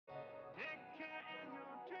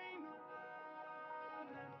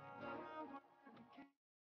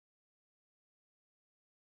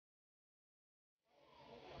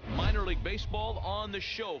baseball on the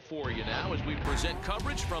show for you now as we present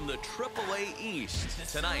coverage from the AAA East.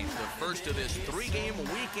 Tonight, the first of this three-game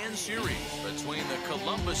weekend series between the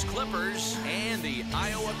Columbus Clippers and the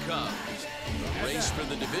Iowa Cubs. The race for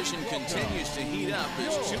the division continues to heat up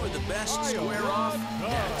as two of the best square off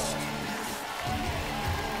next.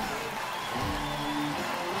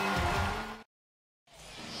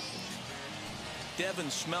 Devin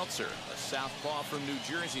Smeltzer, a southpaw from New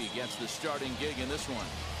Jersey, gets the starting gig in this one.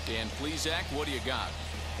 Dan Plesac, what do you got?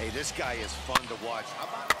 Hey, this guy is fun to watch. How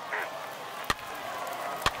about...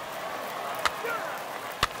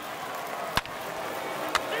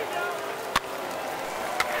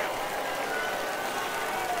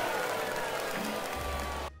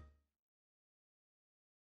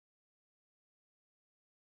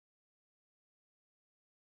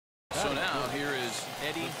 So now here is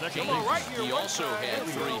Eddie James. He also had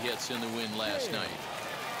 3 hits in the win last night.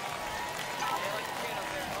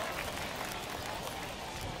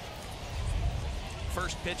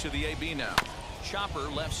 First pitch of the AB now. Chopper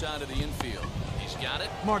left side of the infield. He's got it.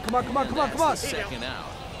 Come on, come on, come on, come on, come on. Second out.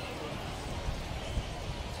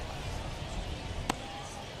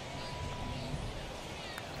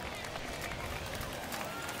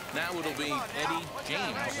 Now it'll be Eddie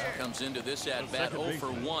James comes into this at-bat 0 for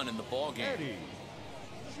 1 in the ballgame.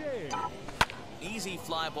 Easy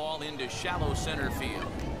fly ball into shallow center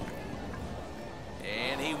field.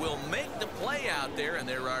 And he will make the play out there, and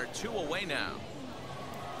there are 2 away now.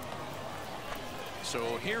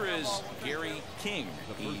 So here is Gary King.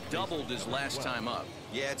 He doubled his last time up.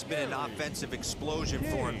 Yeah, it's been an offensive explosion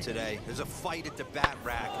for him today. There's a fight at the bat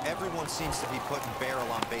rack. Everyone seems to be putting barrel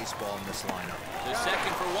on baseball in this lineup. The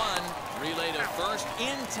second for 1, relay to first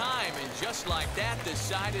in time, and just like that, the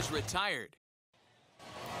side is retired.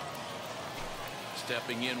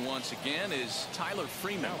 Stepping in once again is Tyler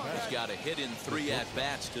Freeman. He's got a hit in 3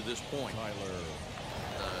 at-bats to this point.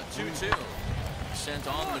 2-2. Sent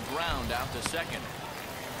on the ground out to second.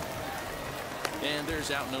 And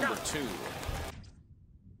there's out number 2.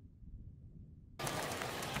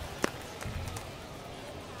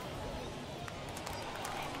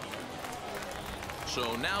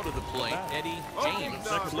 So now to the plate, Eddie James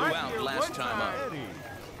flew out last time up.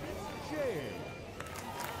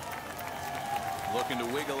 Looking to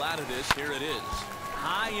wiggle out of this. Here it is.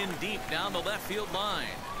 High and deep down the left field line.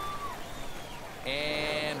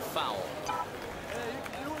 And foul.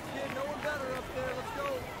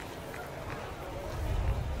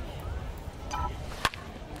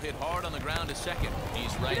 Hit hard on the ground to second.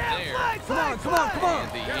 He's right there. Come on, come on, come on.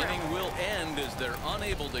 And the inning will end as they're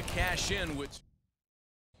unable to cash in.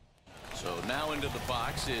 So now into the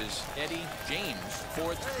box is Eddie James.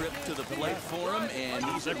 4th trip to the plate for him, and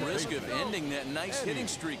he's at risk of ending that nice hitting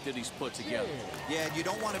streak that he's put together. Yeah, and you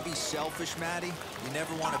don't want to be selfish, Matty. You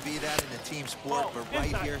never want to be that in a team sport, but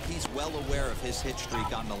right here, he's well aware of his hit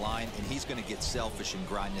streak on the line, and he's going to get selfish and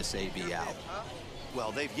grind this AB out.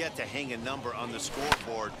 Well, they've yet to hang a number on the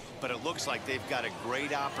scoreboard, but it looks like they've got a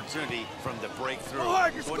great opportunity from the breakthrough. Go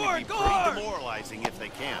hard, you're going scoring, to be go pretty hard. demoralizing if they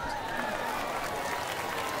can't.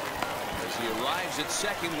 As he arrives at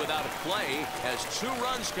second without a play, as 2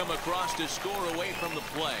 runs come across to score away from the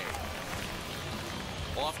play.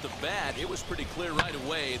 Off the bat, it was pretty clear right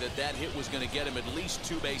away that that hit was going to get him at least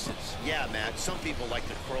 2 bases. Yeah, Matt, some people like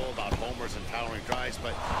to crow about homers and powering drives,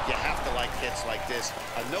 but you have to like hits like this.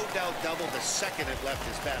 A no-doubt double the second it left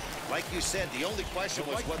his bat. Like you said, the only question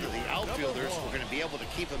was whether the outfielders were going to be able to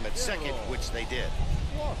keep him at second, which they did.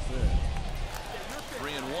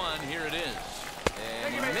 3-1, here it is.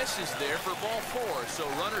 And he misses there for ball 4, so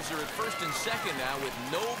runners are at first and second now with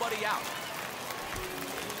nobody out.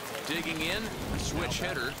 Digging in, switch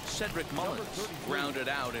hitter, Cedric Mullins, grounded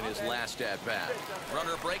out in his last at-bat.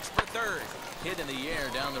 Runner breaks for third. Hit in the air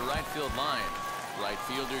down the right field line. Right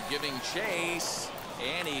fielder giving chase,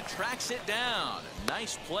 and he tracks it down.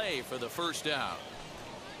 Nice play for the first out.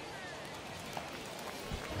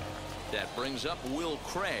 That brings up Will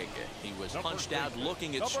Craig. He was punched out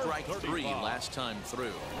looking at strike 3 last time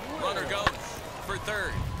through. Runner goes for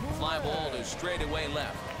third. Fly ball to straightaway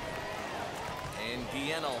left. And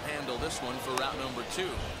Guillen will handle this one for route number 2.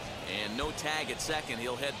 And no tag at second.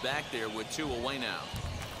 He'll head back there with 2 away now.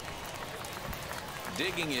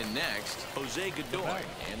 Digging in next, Jose Godoy.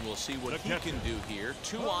 And we'll see what he can do here.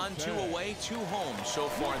 2 on, 2 away, 2 home so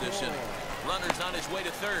far this inning. Runner's on his way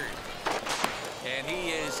to third. And he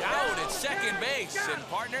is out at second base. And,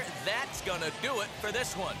 partner, that's going to do it for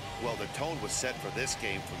this one. Well, the tone was set for this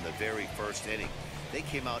game from the very first inning. They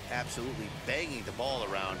came out absolutely banging the ball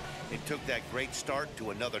around and took that great start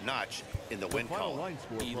to another notch in the win column.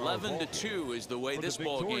 11-2 is the way this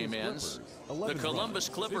ball game ends. The Columbus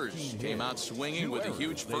Clippers came out swinging with a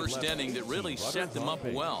huge first inning that really set them up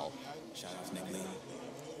well.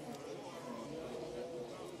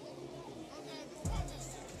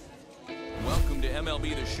 Welcome to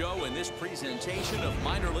MLB The Show and this presentation of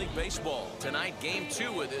minor league baseball. Tonight, Game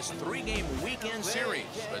 2 of this 3-game weekend series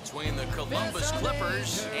between the Columbus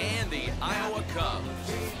Clippers and the Iowa Cubs.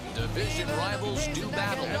 Division rivals do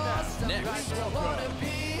battle. Next.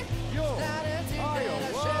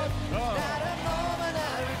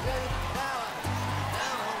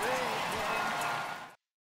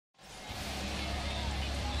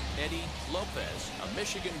 Eddie Lopez, a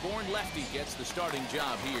Michigan-born lefty, gets the starting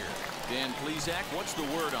job here. Dan Plesac, what's the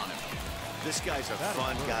word on him? This guy's a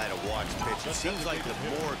fun guy to watch pitch. It seems like the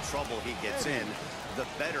more trouble he gets in, the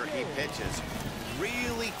better he pitches.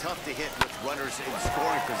 Really tough to hit with runners in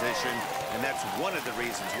scoring position, and that's one of the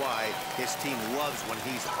reasons why his team loves when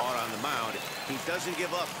he's out on the mound. He doesn't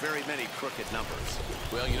give up very many crooked numbers.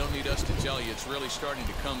 Well, you don't need us to tell you. It's really starting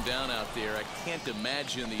to come down out there. I can't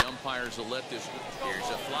imagine the umpires will let this. Here's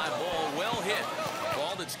a fly ball, well hit. A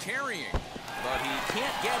ball that's carrying, but he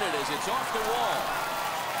can't get it as it's off the wall.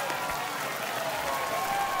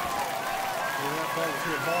 That ball was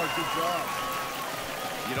hit hard. Good job.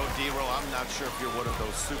 You know, D-Row, I'm not sure if you're one of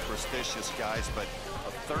those superstitious guys, but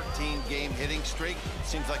a 13-game hitting streak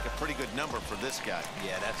seems like a pretty good number for this guy.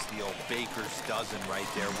 Yeah, that's the old baker's dozen right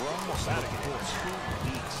there. We're almost looking at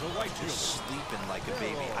 2 weeks just sleeping like a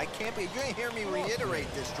baby. I can't be. You're going to hear me reiterate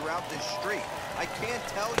this throughout this streak. I can't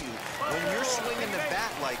tell you, when you're swinging the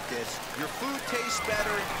bat like this, your food tastes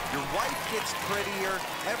better, your wife gets prettier,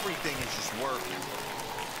 everything is just working.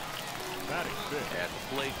 At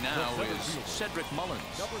the plate now is Cedric Mullins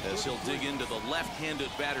as he'll dig into the left-handed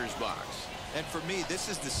batter's box. And for me, this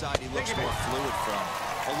is the side he looks more fluid from.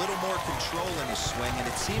 A little more control in his swing, and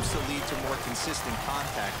it seems to lead to more consistent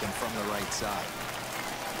contact than from the right side.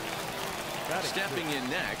 Stepping in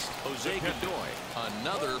next, Jose Godoy.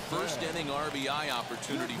 Another first-inning RBI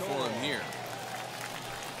opportunity for him here.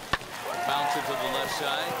 Bounce it to the left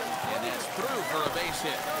side, and that's through for a base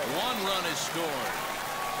hit. 1 run is scored.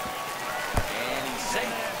 And he's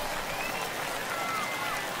safe.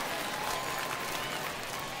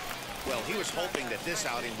 Well, he was hoping that this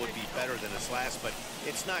outing would be better than his last, but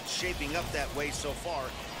it's not shaping up that way so far.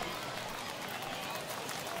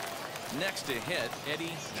 Next to hit,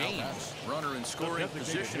 Eddie James. Runner in scoring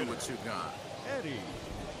position with Sugan. Eddie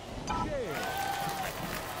James.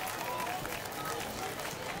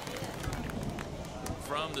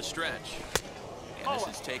 From the stretch. And this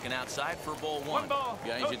is taken outside for ball 1.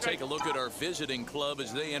 Guys, you take a look at our visiting club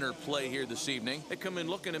as they enter play here this evening. They come in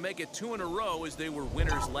looking to make it 2 in a row as they were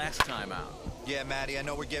winners last time out. Yeah, Matty, I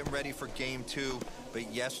know we're getting ready for Game 2,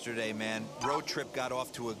 but yesterday, man, road trip got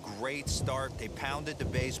off to a great start. They pounded the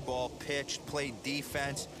baseball, pitched, played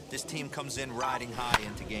defense. This team comes in riding high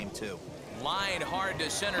into Game 2. Line hard to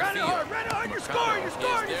center field. Run hard, you're scoring, is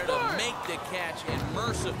there to make the catch, and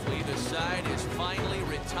mercifully the side is finally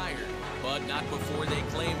retired. But not before they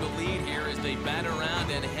claim the lead here as they bat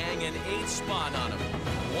around and hang an 8th spot on them.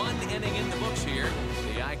 1 inning in the books here.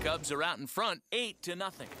 The I-Cubs are out in front,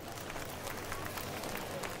 8-0.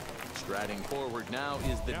 Striding forward now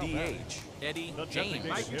is the DH, Eddie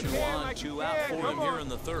James. 2 on, 2 out for him here in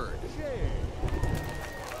the 3rd.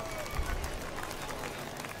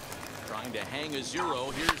 Trying to hang a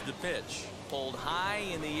 0. Here's the pitch. Pulled high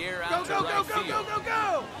in the air out to right field.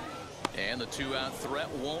 Go! And the 2-out threat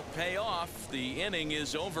won't pay off. The inning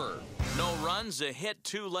is over. No runs, a hit,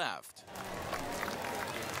 2 left.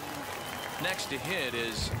 Next to hit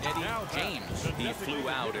is Eddie James. He flew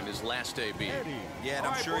out in his last debut. Yeah, and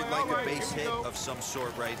I'm sure he'd like a base hit of some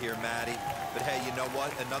sort right here, Matty. But hey, you know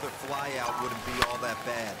what? Another fly out wouldn't be all that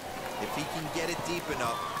bad. If he can get it deep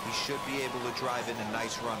enough, he should be able to drive in a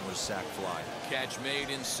nice run with sac fly. Catch made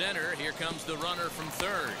in center. Here comes the runner from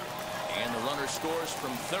 3rd. And the runner scores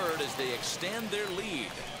from 3rd as they extend their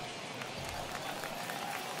lead.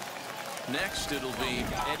 Next, it'll be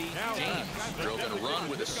Eddie James. Drove in a run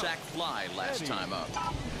with a sac fly last time up.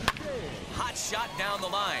 Hot shot down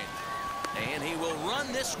the line. And he will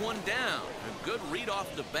run this one down. A good read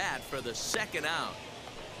off the bat for the 2nd out.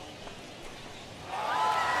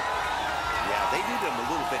 Yeah, they needed him a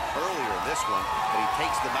little bit earlier in this one, but he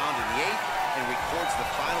takes the mound in the 8th and records the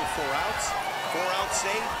final 4 outs. 4 out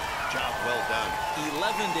save, Job well done.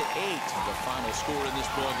 11-8, the final score in this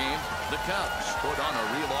ball game. The Cubs put on a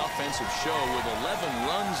real offensive show with 11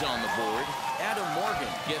 runs on the board. Adam Morgan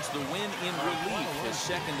gets the win in relief, his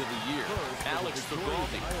second of the year. Alex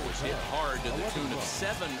Fagaldi was hit hard to the tune of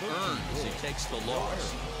 7 earns. He takes the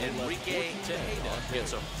loss. Enrique Tejeda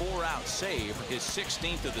gets a 4-out save, his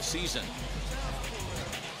 16th of the season.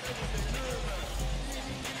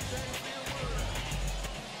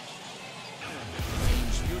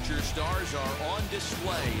 Future stars are on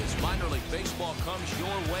display as minor league baseball comes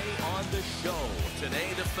your way on the show. Today,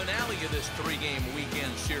 the finale of this 3-game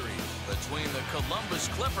weekend series between the Columbus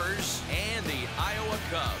Clippers and the Iowa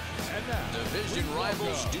Cubs. And now, Division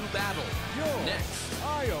rivals do battle. Next,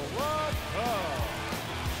 Iowa Cubs.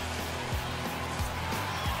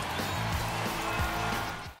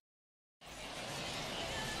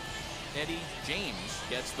 Eddie James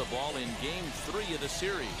gets the ball in Game 3 of the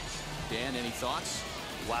series. Dan, any thoughts?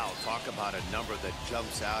 Wow, talk about a number that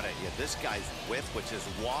jumps out at you. This guy's whip, which is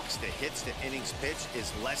walks to hits to innings pitch,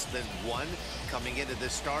 is less than 1 coming into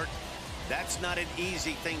this start. That's not an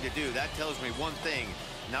easy thing to do. That tells me one thing.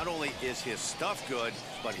 Not only is his stuff good,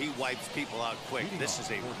 but he wipes people out quick. This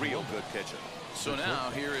is a real good pitcher. So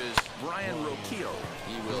now here is Brian Roquillo.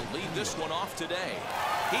 He will lead this one off today.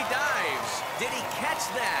 He dives. Did he catch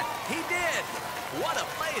that? He did. What a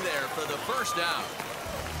play there for the first out.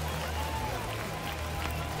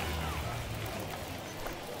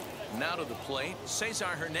 Now to the plate, Cesar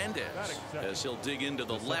Hernandez, as he'll dig into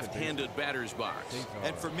the left-handed batter's box.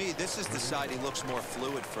 And for me, this is the side he looks more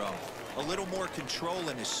fluid from. A little more control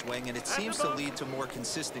in his swing, and it seems to lead to more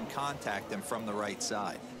consistent contact than from the right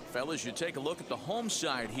side. Fellas, you take a look at the home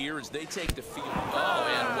side here as they take the field.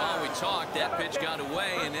 Oh, and while we talked, that pitch got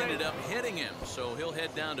away and ended up hitting him. So he'll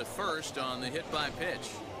head down to first on the hit-by-pitch.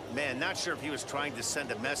 Man, not sure if he was trying to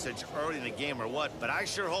send a message early in the game or what, but I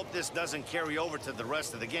sure hope this doesn't carry over to the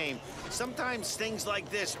rest of the game. Sometimes things like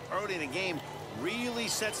this early in the game really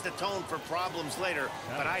sets the tone for problems later,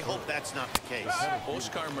 but I hope that's not the case.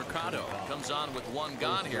 Oscar Mercado comes on with 1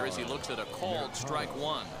 gone here as he looks at a called strike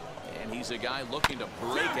 1. And he's a guy looking to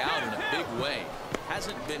break out in a big way.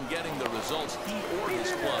 Hasn't been getting the results he or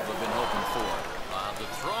his club have been hoping for. The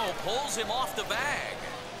throw pulls him off the bag.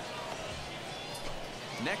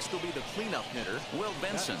 Next will be the cleanup hitter, Will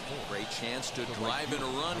Benson. Great chance to drive in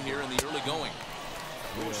a run here in the early going.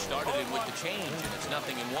 Who started it with the change, and it's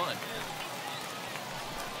 0-1.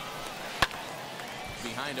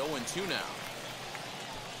 Behind 0-2 now.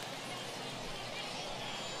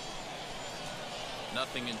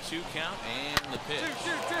 0-2 count, and the pitch.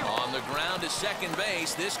 On the ground to second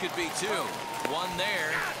base. This could be 2. 1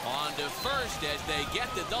 there. On to first as they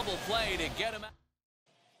get the double play to get him out.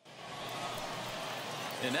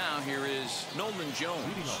 And now here is Nolan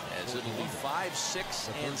Jones, as it'll be 5, 6,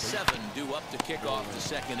 and 7 due up to kick off the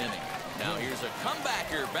second inning. Now here's a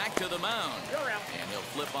comebacker back to the mound. And he'll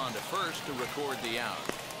flip on to first to record the out.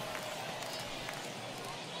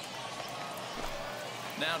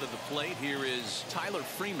 Now to the plate, here is Tyler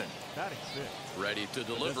Freeman. Ready to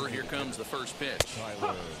deliver. Here comes the first pitch.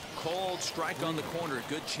 Cold strike on the corner.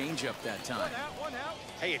 Good changeup that time.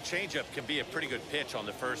 Hey, a changeup can be a pretty good pitch on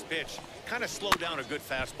the first pitch. Kind of slow down a good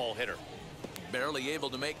fastball hitter. Barely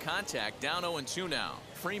able to make contact. Down 0-2 now.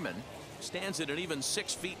 Freeman stands at an even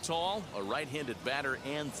 6 feet tall, a right-handed batter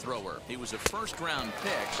and thrower. He was a first-round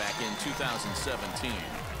pick back in 2017.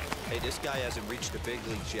 Hey, this guy hasn't reached the big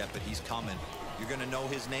leagues yet, but he's coming. You're going to know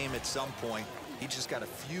his name at some point. He just got a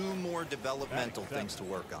few more developmental things to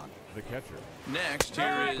work on. The catcher. Next,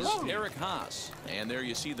 here is Eric Haas. And there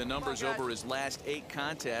you see the numbers over his last 8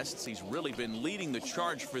 contests. He's really been leading the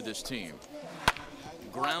charge for this team.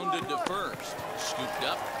 Grounded to first. Scooped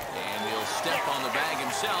up, and he'll step on the bag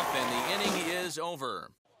himself, and the inning is over.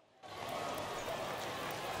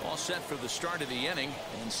 All set for the start of the inning,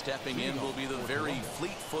 and stepping in will be the very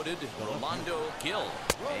fleet-footed Rolando Gil.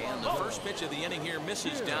 And the first pitch of the inning here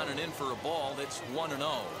misses down and in for a ball. That's 1-0.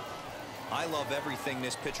 I love everything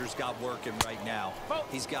this pitcher's got working right now.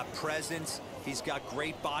 He's got presence. He's got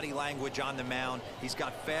great body language on the mound. He's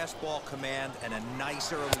got fastball command and a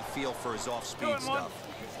nice early feel for his off-speed stuff.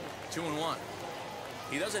 2-1.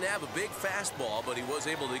 He doesn't have a big fastball, but he was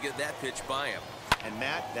able to get that pitch by him. And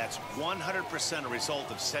Matt, that's 100% a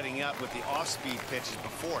result of setting up with the off-speed pitches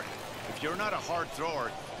before it. If you're not a hard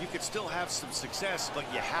thrower, you could still have some success, but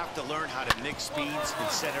you have to learn how to mix speeds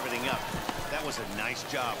and set everything up. That was a nice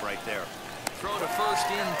job right there. Throw to first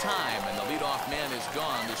in time, and the leadoff man is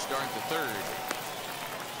gone to start the third.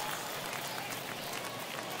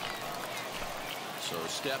 So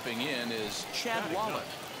stepping in is Chad Wallach.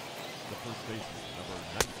 The first baseman, number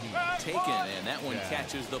 19. Taken, and that one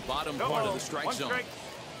catches the bottom part of the strike zone.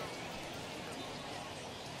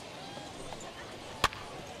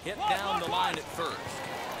 Hit down the line at first.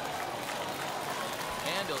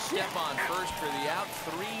 And he'll step on first for the out,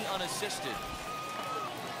 3 unassisted.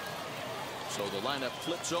 So the lineup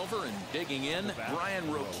flips over, and digging in, Brian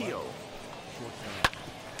Rocchio.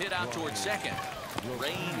 Hit out towards second.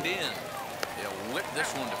 Reined in. They'll whip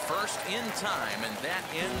this one to first in time, and that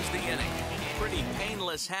ends the inning. Pretty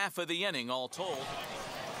painless half of the inning, all told.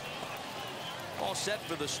 All set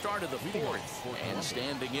for the start of the 4th, and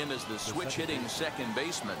standing in as the switch-hitting second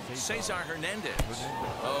baseman, Cesar Hernandez.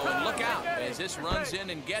 Oh, and look out as this runs in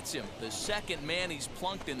and gets him. The second man he's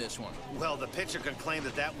plunked in this one. Well, the pitcher can claim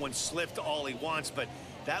that that one slipped all he wants, but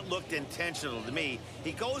that looked intentional to me.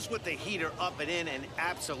 He goes with the heater up and in and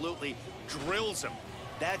absolutely drills him.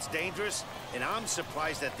 That's dangerous, and I'm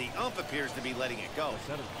surprised that the ump appears to be letting it go.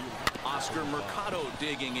 Oscar Mercado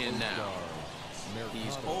digging in now.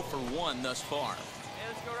 He's 0 for 1 thus far.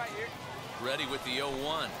 Let's go right here. Ready with the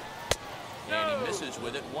 0-1. And he misses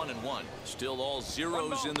with it, 1-1. Still all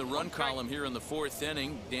zeros in the run column here in the 4th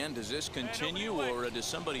inning. Dan, does this continue, or does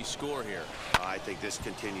somebody score here? I think this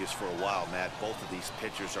continues for a while, Matt. Both of these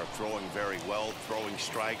pitchers are throwing very well, throwing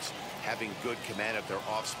strikes, having good command of their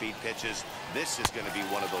off-speed pitches. This is going to be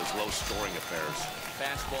one of those low-scoring affairs.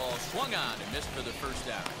 Fastball swung on and missed for the first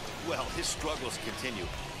out. Well, his struggles continue.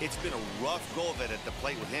 It's been a rough go of it at the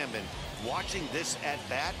plate with him, and watching this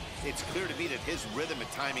at-bat, it's clear to me that his rhythm and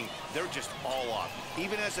timing, they're just all off.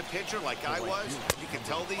 Even as a pitcher like I was, you can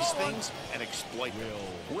tell these things and exploit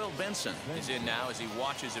them. Will Benson is in now as he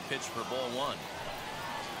watches a pitch for ball 1.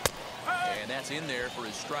 And that's in there for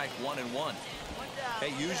his strike, 1-1.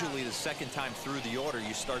 Hey, usually the second time through the order,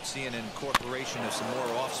 you start seeing an incorporation of some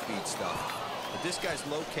more off-speed stuff. But this guy's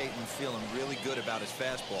locating and feeling really good about his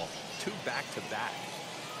fastball. 2 back-to-back.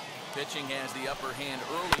 Pitching has the upper hand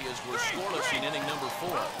early as we're scoreless in inning number 4.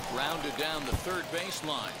 Grounded down the third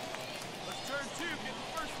baseline. Let's turn 2, get the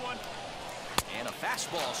first one. And a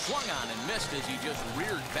fastball swung on and missed as he just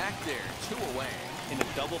reared back there. 2 away. In a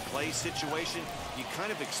double play situation, you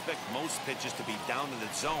kind of expect most pitches to be down in the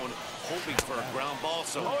zone, hoping for a ground ball.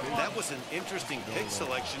 So that was an interesting pick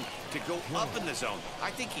selection to go up in the zone. I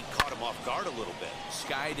think he caught him off guard a little bit.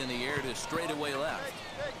 Skied in the air to straightaway left.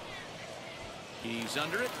 He's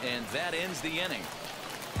under it, and that ends the inning.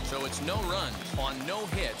 So it's no runs on no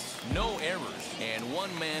hits, no errors, and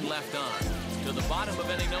 1 man left on. To the bottom of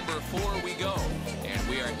inning number 4 we go, and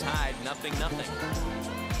we are tied 0-0.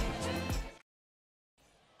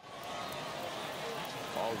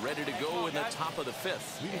 All ready to go in the top of the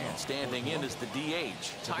 5th, and standing in is the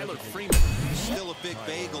DH, Tyler Freeman. Still a big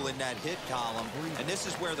bagel in that hit column, and this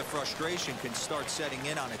is where the frustration can start setting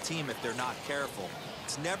in on a team if they're not careful.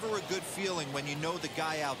 It's never a good feeling when you know the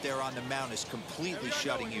guy out there on the mound is completely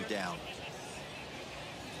shutting you down.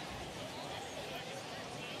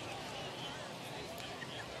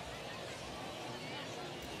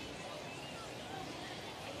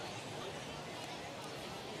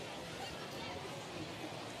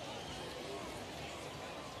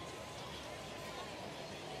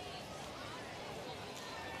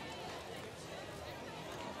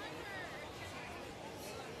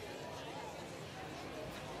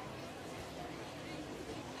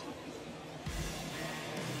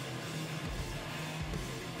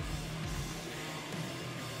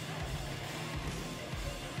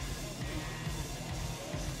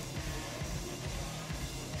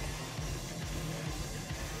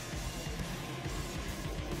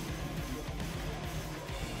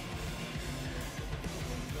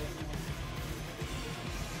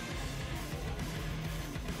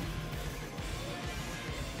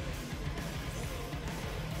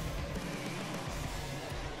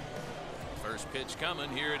 First pitch coming,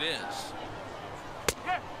 here it is.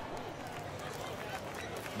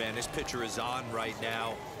 Man, this pitcher is on right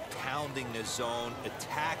now, pounding the zone,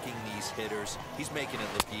 attacking these hitters. He's making it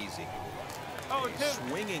look easy. A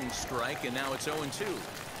swinging strike, and now it's 0-2.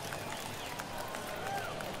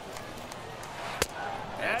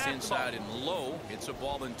 That's inside and low. It's a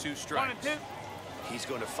ball and 2 strikes. He's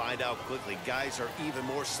going to find out quickly. Guys are even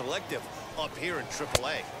more selective up here in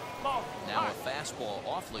AAA. Now a fastball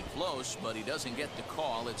awfully close, but he doesn't get the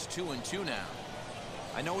call. It's 2-2 now.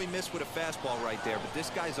 I know he missed with a fastball right there, but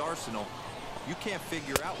this guy's arsenal, you can't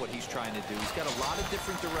figure out what he's trying to do. He's got a lot of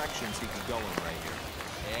different directions he can go in right here.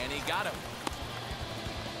 And he got him.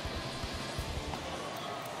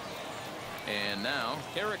 And now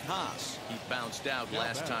Eric Haas. He bounced out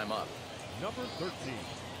last time up. Number 13.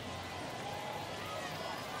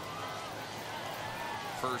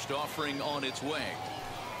 First offering on its way.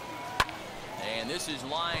 And this is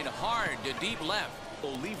lined hard to deep left.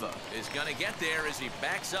 Oliva is going to get there as he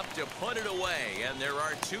backs up to put it away, and there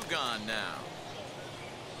are 2 gone now.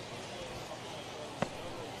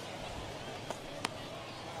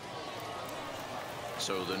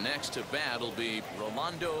 So the next to bat will be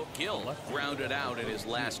Rolando Gil, grounded out in his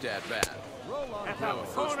last at bat. No,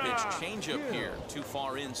 first pitch changeup here, too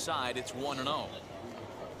far inside. It's 1-0.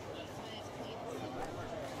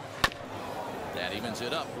 That evens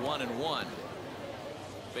it up 1-1.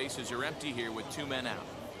 Bases are empty here with 2 men out.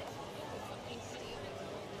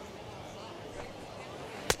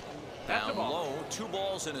 Down low, 2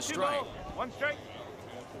 balls and a strike. 1 strike.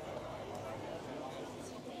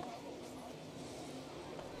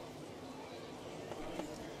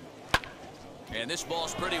 And this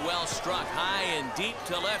ball's pretty well struck high and deep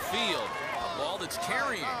to left field. A ball that's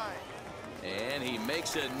carrying. And he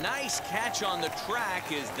makes a nice catch on the track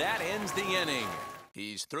as that ends the inning.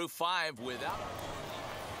 He's through 5 without.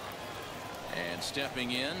 And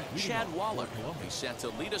stepping in, Chad Wallach. He's set to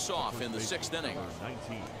lead us off in the 6th inning.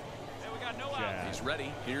 He's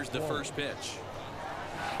ready. Here's the first pitch.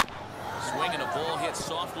 Swinging, a ball hit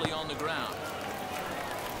softly on the ground.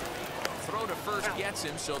 Throw to first gets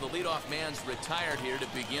him, so the leadoff man's retired here to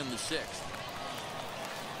begin the 6th.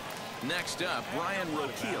 Next up, Brian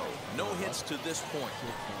Roquillo. No hits to this point.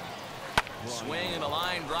 Swing and a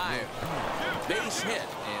line drive. Base hit,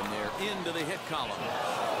 and they're into the hit column.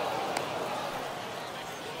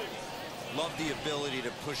 Love the ability to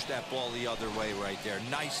push that ball the other way right there.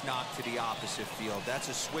 Nice knock to the opposite field. That's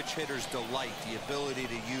a switch hitter's delight, the ability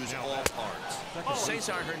to use all parts.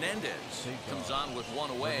 Cesar Hernandez comes on with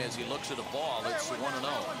 1 away as he looks at a ball. It's 1-0.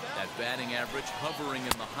 That batting average hovering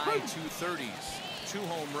in the high 230s. 2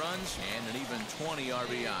 home runs and an even 20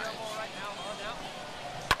 RBIs.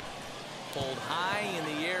 Pulled high in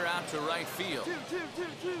the air out to right field.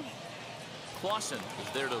 Clausen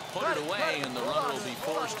is there to put it away, and the runner will be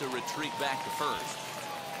forced to retreat back to first.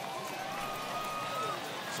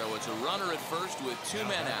 So it's a runner at first with 2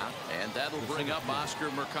 men out, and that'll bring up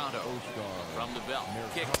Oscar Mercado from the belt.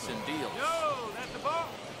 Kicks and deals.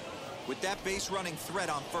 With that base running threat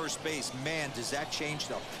on first base, man, does that change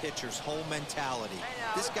the pitcher's whole mentality.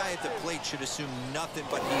 This guy at the plate should assume nothing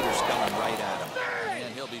but heaters coming right at him.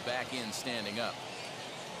 And he'll be back in standing up.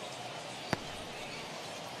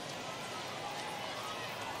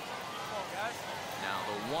 Now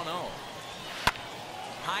the 1-0.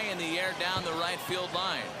 High in the air down the right field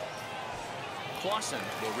line. Clausen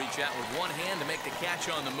will reach out with 1 hand to make the catch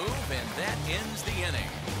on the move, and that ends the inning.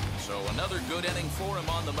 So another good inning for him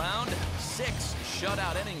on the mound. 6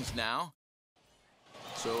 shutout innings now.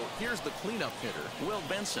 So here's the cleanup hitter, Will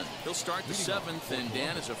Benson. He'll start the 7th, and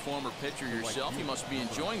Dan, as a former pitcher yourself, you must be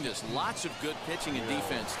enjoying this. Lots of good pitching and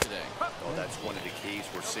defense today. Oh, that's one of the keys.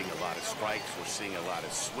 We're seeing a lot of strikes. We're seeing a lot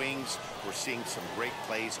of swings. We're seeing some great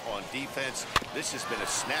plays on defense. This has been a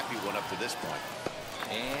snappy one up to this point.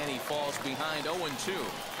 And he falls behind 0-2.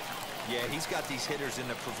 Yeah, he's got these hitters in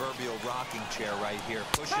the proverbial rocking chair right here,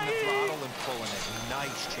 pushing the throttle and pulling it.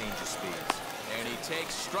 Nice change of speeds. And he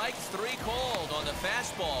takes strike 3 called on the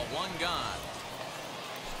fastball. 1 gone.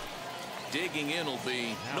 Digging in will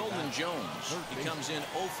be Nolan Jones. He comes in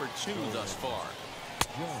 0 for 2 thus far.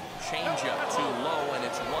 Changeup too low, and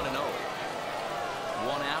it's 1-0.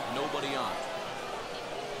 1 out, nobody on.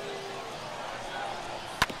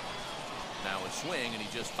 Now a swing, and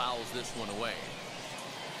he just fouls this one away.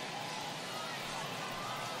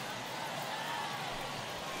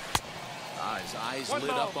 His eyes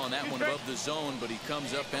lit up on that one above the zone, but he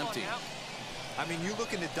comes up empty. I mean, you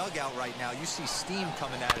look in the dugout right now, you see steam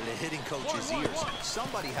coming out of the hitting coach's ears.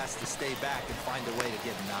 Somebody has to stay back and find a way to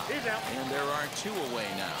get him out. And there are 2 away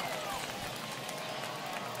now.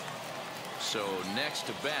 So next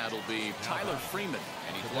to bat will be Tyler Freeman,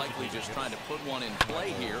 and he's likely just trying to put one in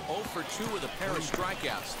play here. 0 for 2 with a pair of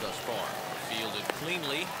strikeouts thus far. Fielded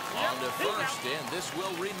cleanly on to first, and this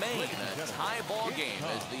will remain a tie ball game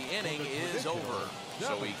as the inning is over.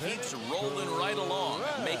 So he keeps rolling right along.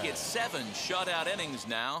 Make it 7 shutout innings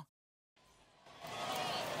now.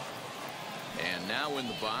 And now in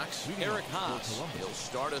the box, Eric Haas. He'll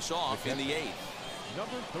start us off in the 8th.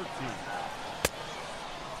 Number 13.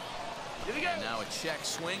 And now a check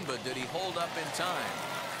swing, but did he hold up in time?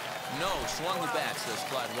 No, swung the bat, says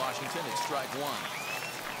Clyde Washington. It's strike 1.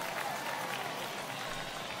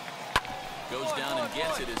 Goes down and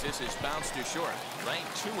gets it as this is bounced to short. Right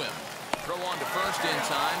to him. Throw on to first in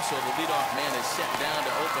time, so the leadoff man is set down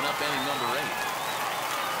to open up inning number 8.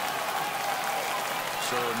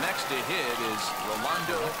 So next to hit is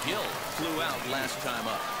Rolando Gil. Flew out last time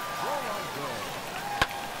up.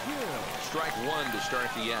 Strike 1 to start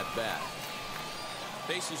the at-bat.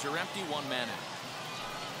 Bases are empty, one man in.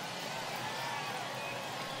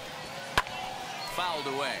 Fouled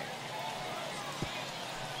away.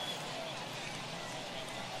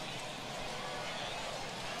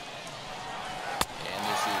 And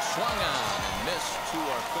this is swung on and missed. Two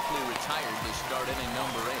are quickly retired to start inning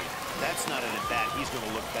number 8. That's not an at-bat he's going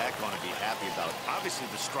to look back on and be happy about. Obviously,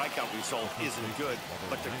 the strikeout result isn't good,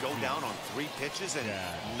 but to go down on 3 pitches and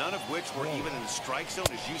none of which were even in the strike zone,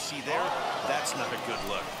 as you see there, that's not a good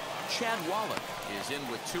look. Chad Wallach is in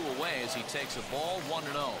with 2 away as he takes a ball 1-0.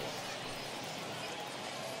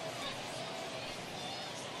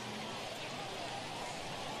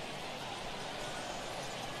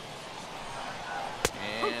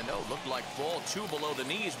 And looked like ball 2 below the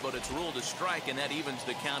knees, but it's ruled a strike, and that evens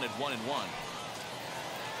the count at 1-1.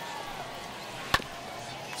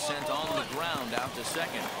 Sent on the ground out to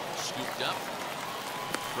second. Scooped up.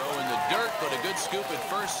 Throw in the dirt, but a good scoop at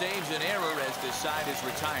first saves an error as this side is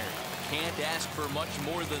retired. Can't ask for much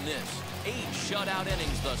more than this. 8 shutout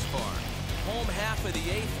innings thus far. Home half of the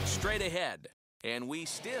 8th straight ahead. And we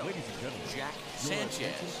still, Jack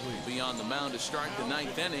Sanchez will be on the mound to start the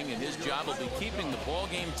 9th inning, and his job will be keeping the ball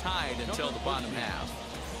game tied until the bottom half.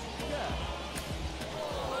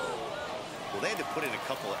 Well, they had to put in a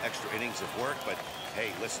couple of extra innings of work, but hey,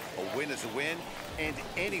 listen, a win is a win, and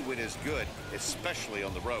any win is good, especially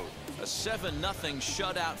on the road. A 7-0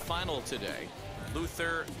 shutout final today.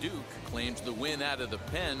 Luther Duke claims the win out of the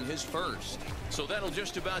pen, his first. So that'll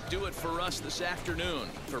just about do it for us this afternoon.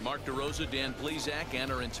 For Mark DeRosa, Dan Plesac,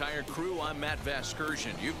 and our entire crew, I'm Matt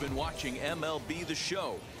Vasgersian. You've been watching MLB The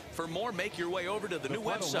Show. For more, make your way over to the new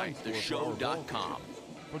website, theshow.com.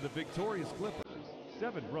 For the victorious Clippers,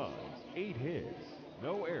 7 runs, 8 hits,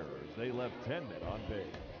 no errors. They left 10 men on base.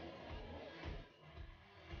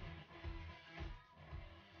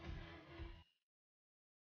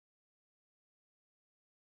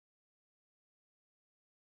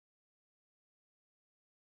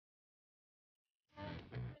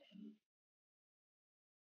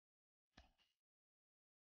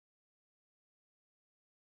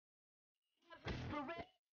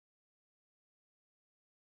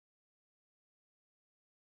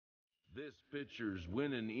 This pitcher's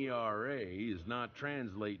winning ERA is not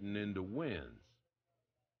translating into wins.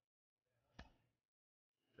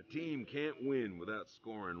 A team can't win without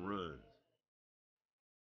scoring runs.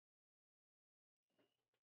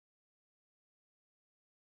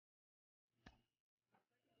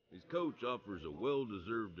 His coach offers a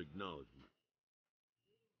well-deserved acknowledgement.